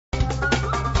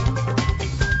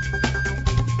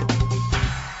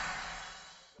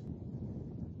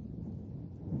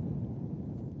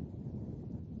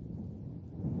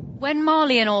When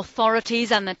Malian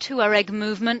authorities and the Tuareg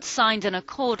movement signed an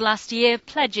accord last year,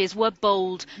 pledges were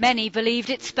bold. Many believed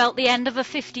it spelt the end of a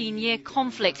 15-year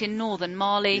conflict in northern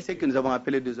Mali.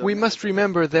 We must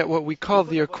remember that what we call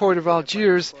the Accord of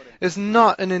Algiers is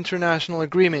not an international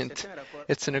agreement.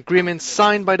 It's an agreement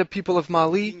signed by the people of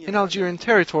Mali in Algerian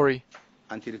territory.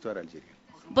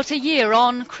 But a year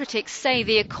on, critics say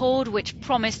the accord, which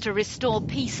promised to restore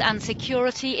peace and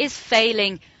security, is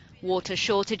failing. Water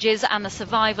shortages and the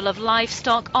survival of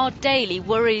livestock are daily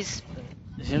worries.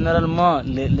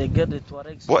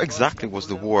 What exactly was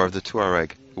the War of the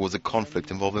Tuareg? It was a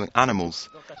conflict involving animals.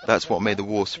 That's what made the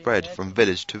war spread from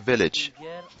village to village.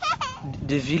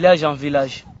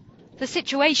 The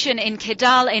situation in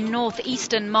Kidal in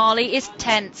northeastern Mali is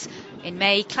tense. In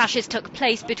May, clashes took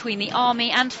place between the army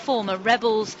and former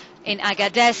rebels. In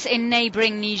Agadez, in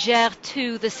neighbouring Niger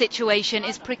too, the situation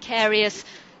is precarious.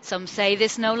 Some say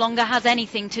this no longer has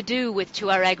anything to do with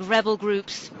Tuareg rebel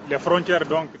groups.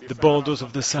 The borders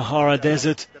of the Sahara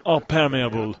Desert are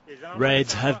permeable.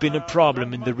 Raids have been a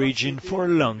problem in the region for a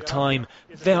long time.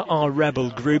 There are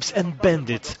rebel groups and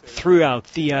bandits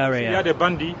throughout the area.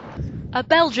 A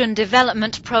Belgian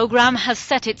development programme has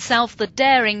set itself the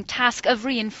daring task of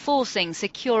reinforcing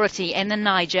security in the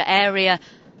Niger area,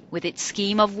 with its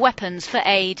scheme of weapons for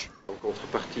aid.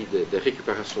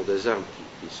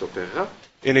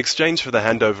 In exchange for the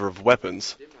handover of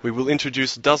weapons, we will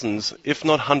introduce dozens, if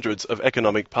not hundreds, of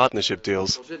economic partnership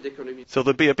deals, so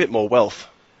there'll be a bit more wealth.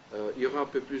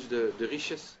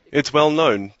 It's well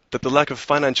known that the lack of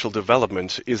financial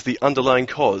development is the underlying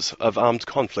cause of armed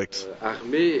conflicts.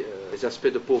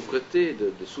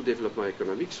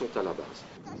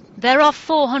 There are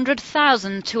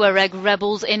 400,000 Tuareg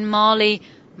rebels in Mali.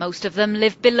 Most of them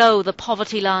live below the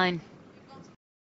poverty line.